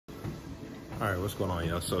All right, what's going on,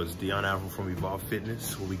 y'all? So it's Dion Averill from Evolve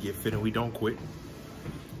Fitness, where we get fit and we don't quit.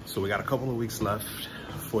 So we got a couple of weeks left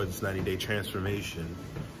for this 90-day transformation.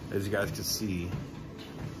 As you guys can see,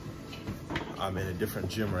 I'm in a different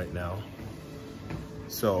gym right now.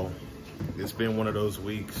 So it's been one of those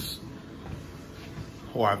weeks,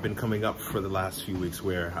 or I've been coming up for the last few weeks,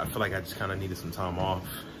 where I feel like I just kind of needed some time off.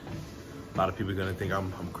 A lot of people are gonna think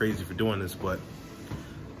I'm crazy for doing this, but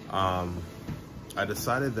I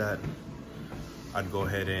decided that I'd go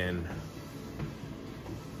ahead and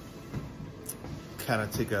kind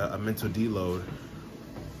of take a mental deload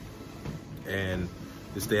and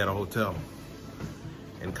just stay at a hotel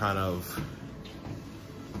and kind of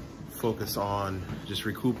focus on just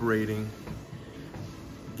recuperating,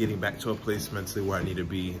 getting back to a place mentally where I need to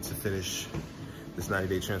be to finish this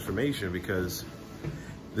 90-day transformation, because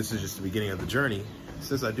this is just the beginning of the journey.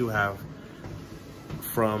 Since I do have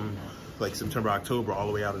from like September, October, all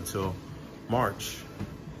the way out until March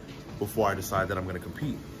before I decide that I'm gonna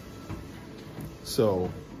compete.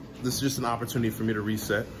 So this is just an opportunity for me to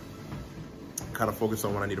reset, kind of focus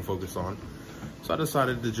on what I need to focus on. So I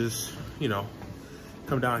decided to just, you know,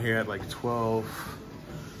 come down here at like 12:10,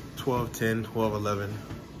 12:11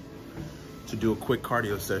 to do a quick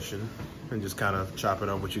cardio session and just kind of chop it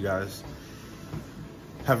up with you guys.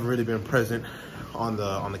 Haven't really been present on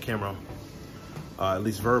the camera, at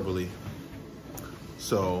least verbally.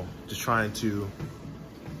 So just trying to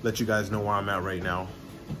let you guys know where I'm at right now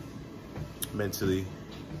mentally,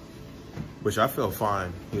 which I feel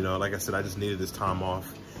fine. You know, like I said, I just needed this time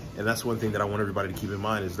off. And that's one thing that I want everybody to keep in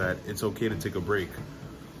mind, is that it's okay to take a break.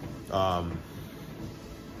 And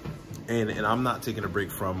I'm not taking a break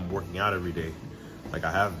from working out every day like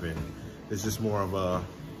I have been. It's just more of a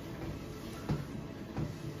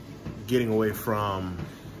getting away from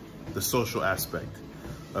the social aspect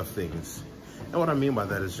of things. And what I mean by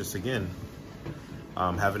that is just, again,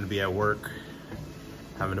 having to be at work,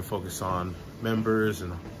 having to focus on members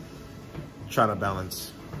and trying to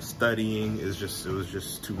balance studying it was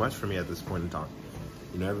just too much for me at this point in time.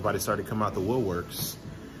 You know, everybody started to come out the woodworks,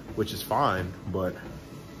 which is fine, but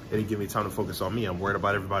it didn't give me time to focus on me. I'm worried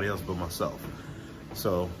about everybody else but myself.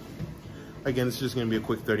 So again, it's just gonna be a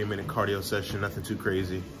quick 30-minute cardio session, nothing too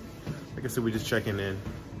crazy. Like I said, we're just checking in.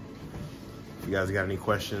 If you guys got any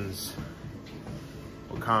questions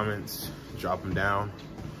or comments, drop them down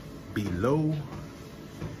below.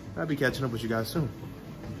 I'll be catching up with you guys soon.